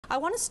I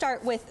want to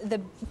start with the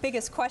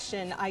biggest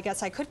question I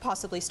guess I could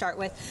possibly start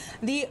with,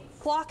 the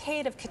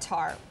blockade of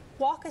Qatar.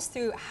 Walk us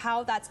through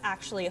how that's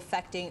actually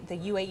affecting the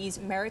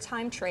UAE's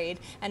maritime trade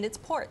and its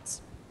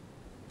ports.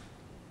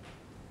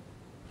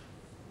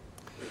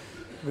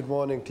 Good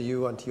morning to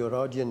you and to your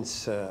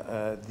audience.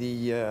 The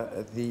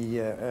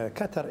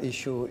Qatar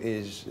issue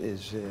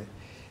is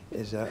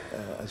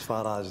as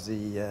far as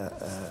the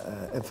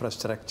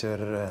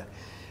infrastructure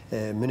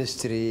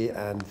ministry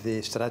and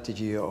the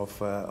strategy of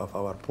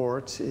our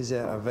ports is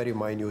a very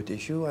minute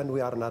issue, and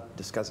we are not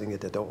discussing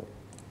it at all.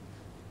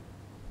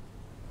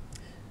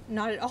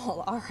 Not at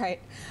all. All right.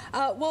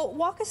 Well,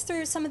 walk us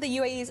through some of the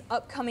UAE's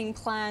upcoming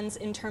plans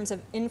in terms of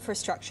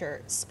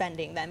infrastructure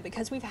spending then,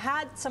 because we've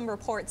had some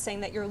reports saying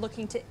that you're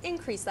looking to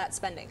increase that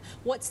spending.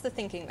 What's the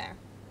thinking there?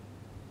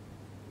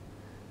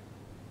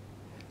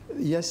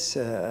 Yes,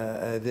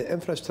 the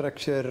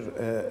infrastructure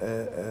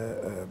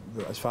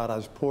as far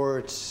as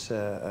ports,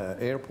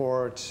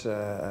 airports,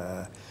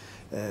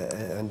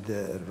 and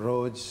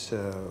roads,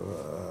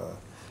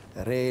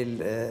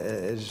 rail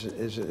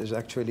is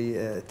actually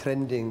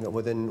trending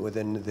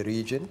within the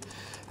region.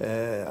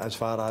 As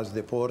far as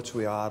the ports,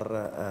 we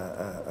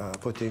are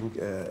putting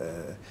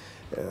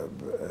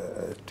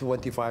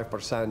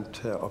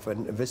 25% of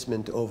an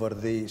investment over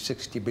the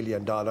 $60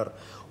 billion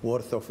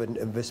worth of an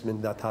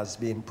investment that has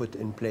been put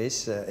in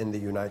place in the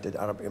United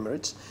Arab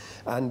Emirates,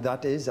 and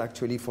that is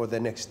actually for the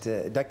next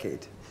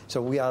decade.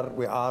 So we are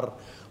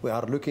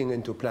looking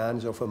into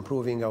plans of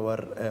improving our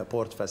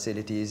port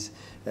facilities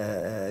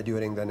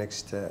during the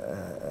next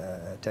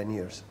 10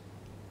 years.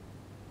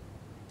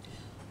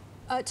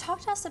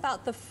 Talk to us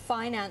about the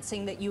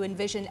financing that you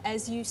envision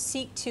as you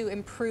seek to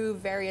improve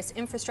various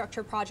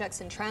infrastructure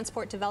projects and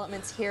transport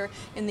developments here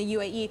in the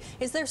UAE.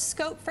 Is there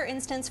scope, for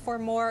instance, for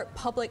more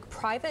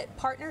public-private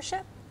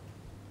partnership?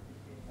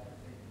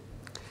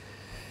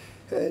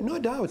 No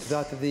doubt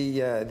that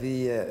the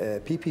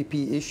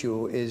PPP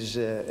issue is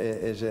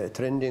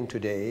trending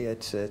today.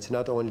 It's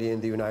not only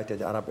in the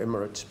United Arab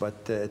Emirates,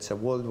 but it's a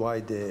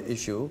worldwide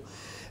issue.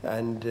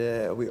 And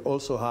we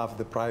also have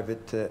the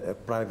private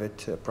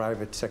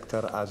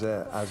sector as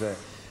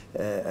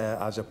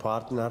a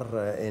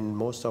partner in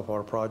most of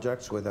our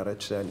projects, whether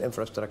it's an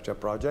infrastructure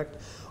project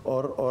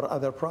or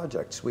other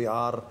projects. We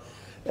are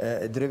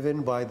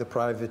driven by the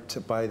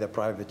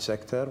private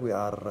sector. We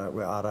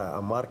are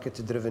a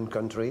market-driven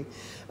country,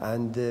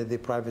 and the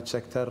private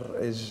sector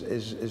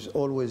is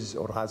always,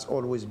 or has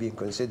always been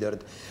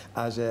considered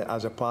as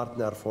a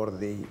partner for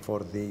the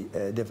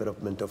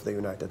development of the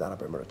United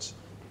Arab Emirates.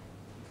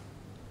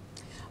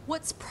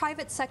 What's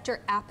private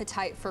sector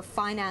appetite for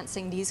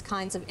financing these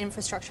kinds of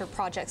infrastructure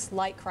projects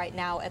like right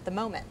now at the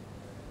moment?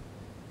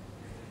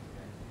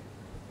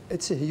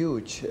 It's a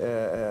huge,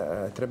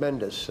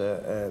 tremendous.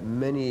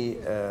 Many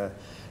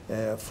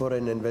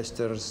foreign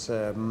investors,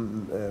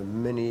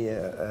 many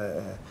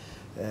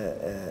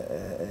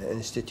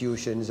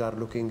institutions are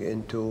looking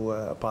into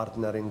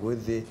partnering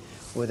with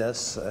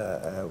us.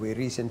 We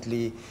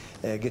recently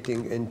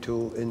getting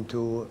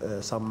into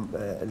some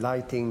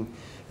lighting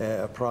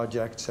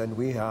projects, and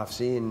we have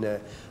seen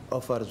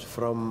offers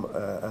from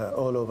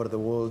all over the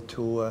world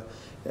to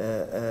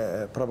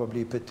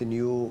probably put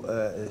new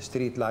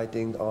street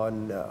lighting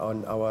on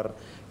our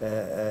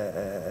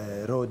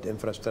road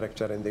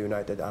infrastructure in the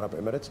United Arab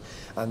Emirates,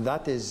 and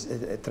that is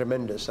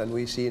tremendous. And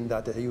we've seen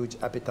that a huge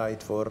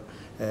appetite for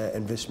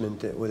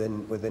investment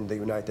within the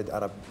United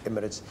Arab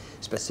Emirates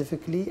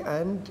specifically,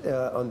 and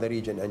on the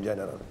region in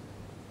general.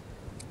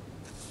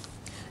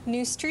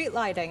 New street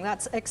lighting,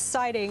 that's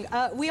exciting.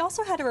 We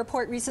also had a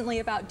report recently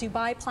about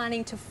Dubai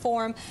planning to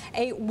form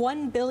a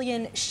 $1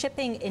 billion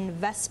shipping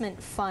investment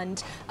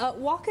fund.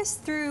 Walk us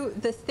through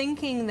the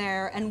thinking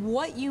there and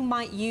what you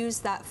might use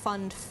that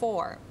fund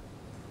for.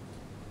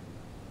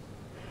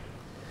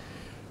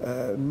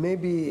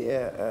 Maybe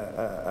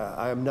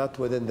I am not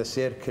within the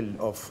circle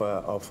of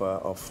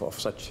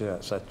such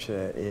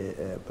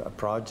a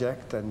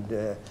project,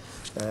 and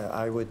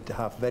I would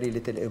have very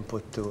little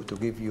input to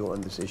give you on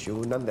this issue.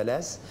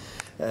 Nonetheless,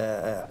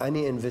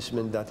 any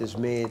investment that is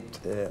made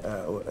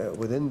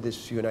within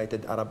this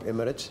United Arab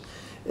Emirates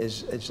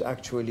is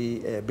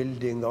actually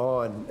building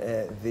on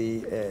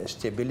the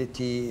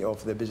stability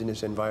of the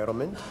business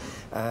environment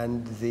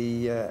and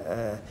the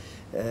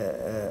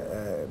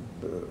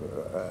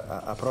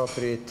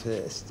appropriate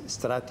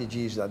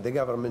strategies that the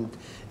government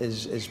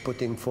is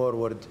putting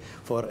forward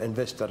for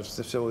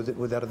investors. So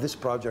whether this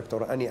project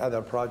or any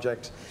other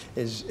project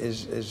is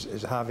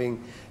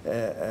having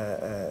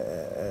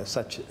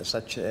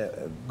such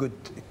a good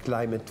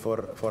climate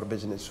for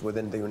business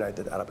within the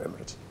United Arab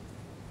Emirates.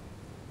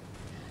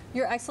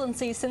 Your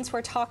Excellency, since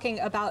we're talking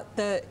about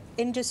the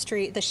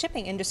industry, the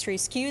shipping industry,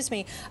 excuse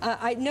me,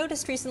 I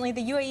noticed recently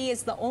the UAE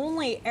is the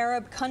only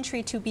Arab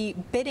country to be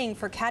bidding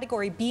for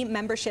Category B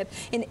membership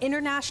in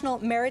International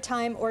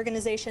Maritime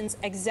Organization's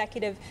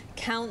Executive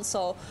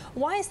Council.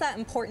 Why is that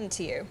important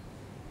to you?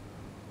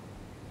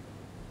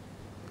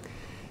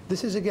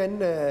 This is again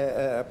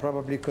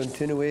probably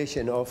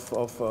continuation of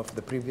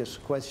the previous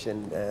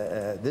question.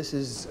 This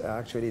is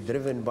actually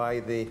driven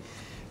by the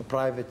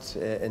private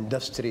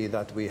industry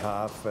that we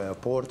have.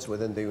 Ports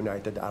within the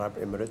United Arab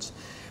Emirates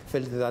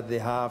felt that they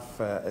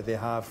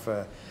have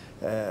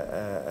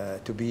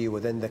to be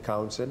within the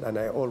council, and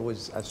I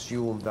always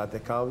assume that the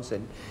council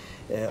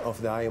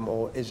of the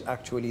IMO is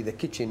actually the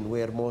kitchen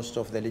where most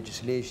of the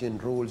legislation,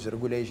 rules,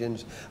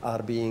 regulations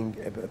are being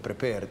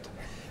prepared.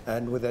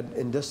 And with an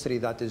industry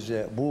that is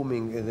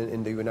booming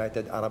in the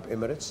United Arab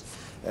Emirates,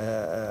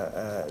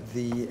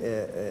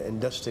 the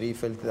industry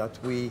felt that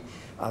we,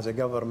 as a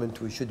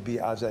government, we should be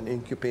as an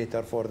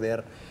incubator for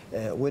their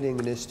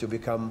willingness to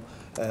become,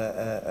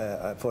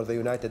 for the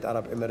United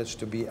Arab Emirates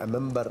to be a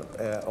member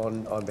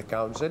on the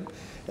council.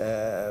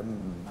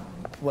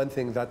 One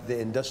thing, that the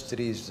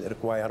industry's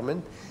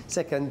requirement.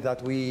 Second,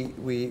 that we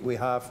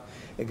have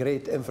a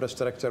great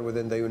infrastructure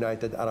within the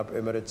United Arab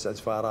Emirates as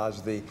far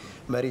as the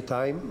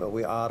maritime.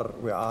 We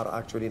are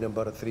actually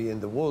number 3 in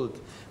the world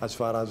as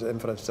far as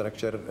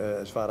infrastructure,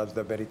 as far as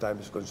the maritime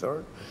is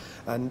concerned.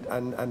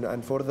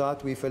 And for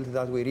that, we felt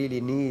that we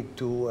really need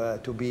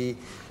to be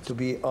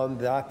on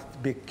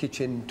that big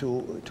kitchen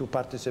to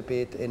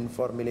participate in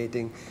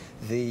formulating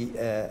the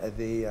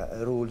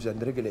rules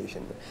and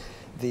regulation.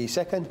 The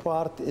second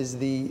part is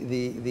the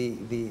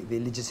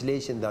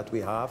legislation that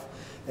we have,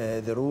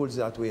 the rules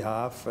that we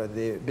have,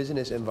 the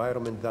business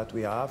environment that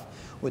we have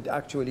would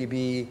actually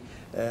be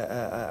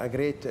a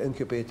great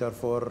incubator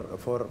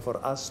for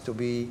us to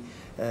be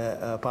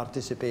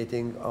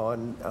participating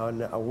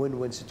on a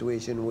win-win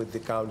situation with the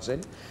council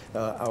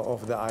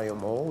of the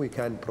IMO. We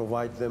can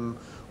provide them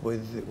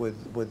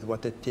with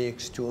what it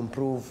takes to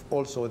improve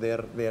also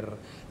their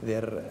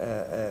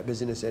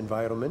business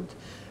environment.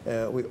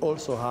 We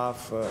also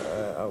have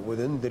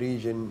within the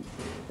region,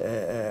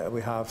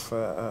 we have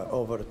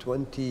over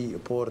 20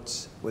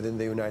 ports within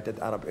the United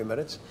Arab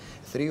Emirates.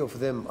 3 of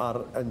them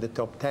are in the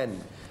top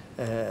 10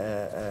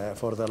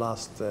 for the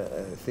last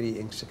 3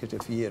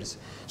 consecutive years.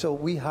 So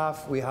we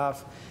have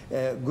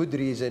good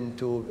reason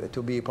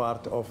to be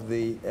part of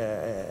the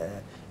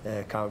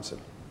council.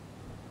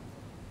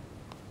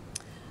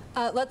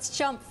 Let's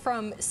jump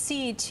from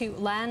sea to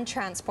land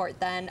transport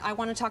then. I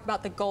want to talk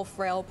about the Gulf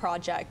Rail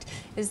project.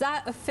 Is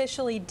that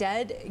officially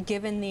dead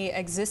given the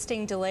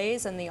existing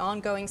delays and the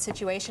ongoing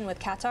situation with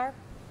Qatar?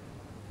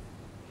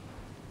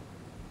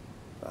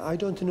 I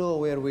don't know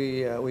where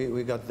we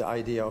got the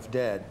idea of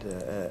dead.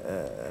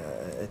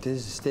 It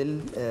is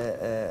still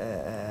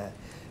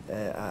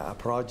a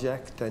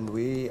project, and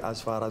we,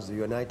 as far as the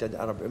United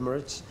Arab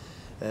Emirates,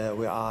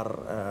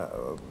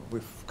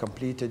 we've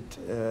completed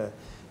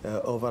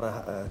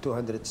over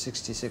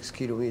 266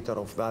 kilometers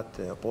of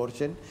that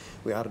portion.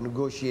 We are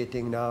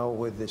negotiating now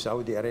with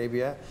Saudi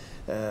Arabia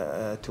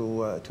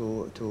to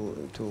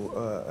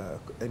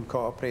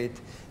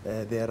incorporate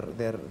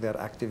their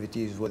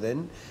activities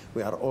within.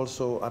 We are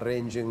also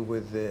arranging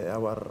with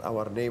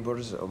our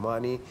neighbors,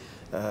 Omani,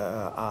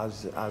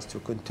 as to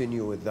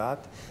continue with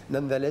that.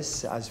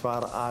 Nonetheless, as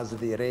far as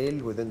the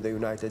rail within the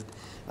United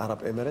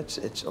Arab Emirates,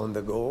 it's on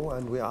the go,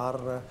 and we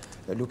are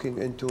looking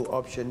into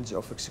options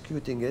of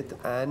executing it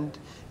and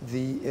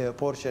the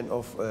portion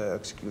of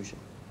execution.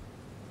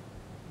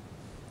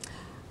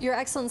 Your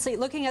Excellency,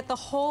 looking at the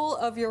whole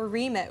of your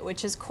remit,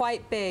 which is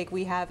quite big,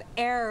 we have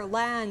air,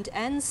 land,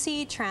 and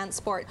sea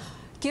transport.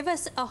 Give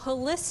us a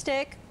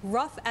holistic,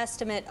 rough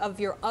estimate of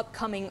your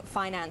upcoming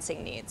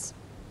financing needs.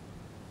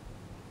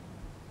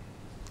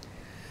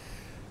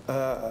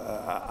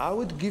 I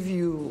would give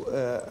you,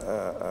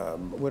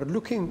 we're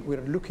looking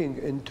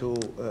into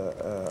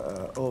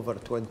over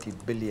 $20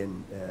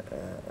 billion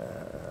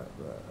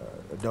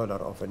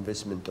of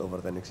investment over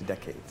the next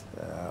decade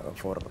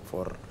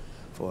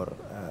for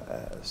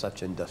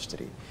such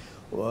industry.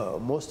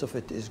 Most of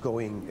it is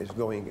going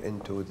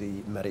into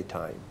the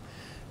maritime.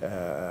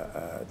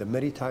 The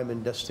maritime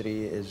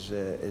industry is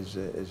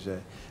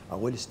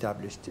well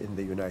established in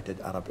the United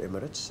Arab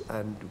Emirates,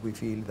 and we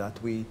feel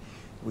that we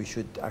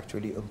should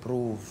actually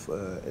improve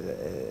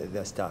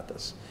the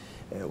status.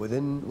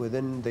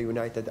 Within the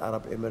United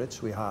Arab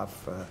Emirates, we have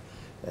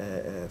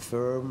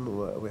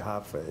firm, we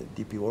have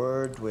DP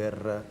World,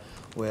 where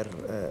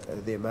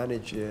they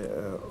manage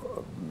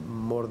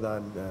more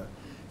than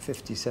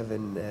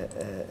 57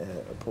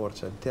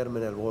 ports and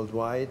terminals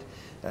worldwide,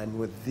 and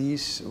with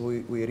these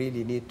we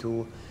really need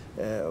to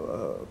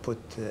put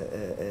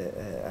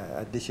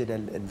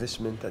additional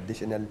investment,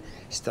 additional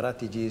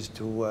strategies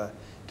to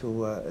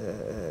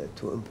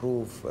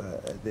improve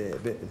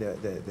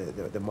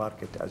the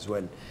market as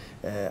well.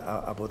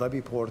 Abu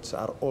Dhabi ports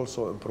are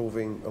also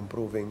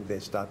improving the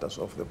status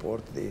of the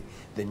port. The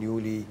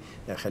newly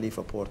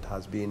Khalifa port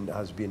has been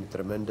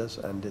tremendous,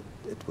 and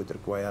it would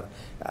require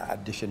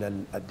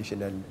additional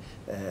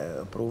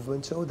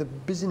improvement. So the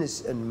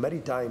business and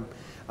maritime,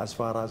 as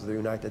far as the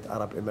United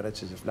Arab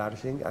Emirates, is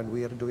flourishing, and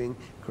we are doing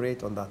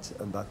great on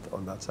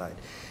that side.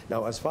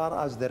 Now, as far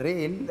as the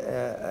rail,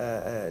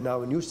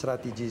 now new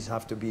strategies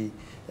have to be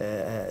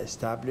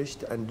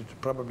established, and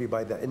probably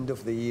by the end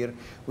of the year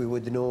we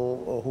would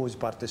know who's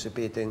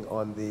participating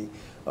on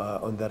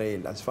the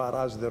rail. As far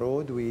as the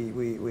road,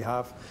 we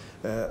have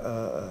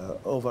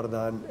over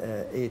than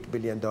 $8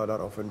 billion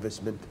of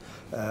investment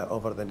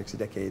over the next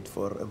decade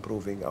for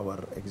improving our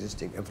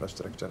existing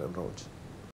infrastructure and roads.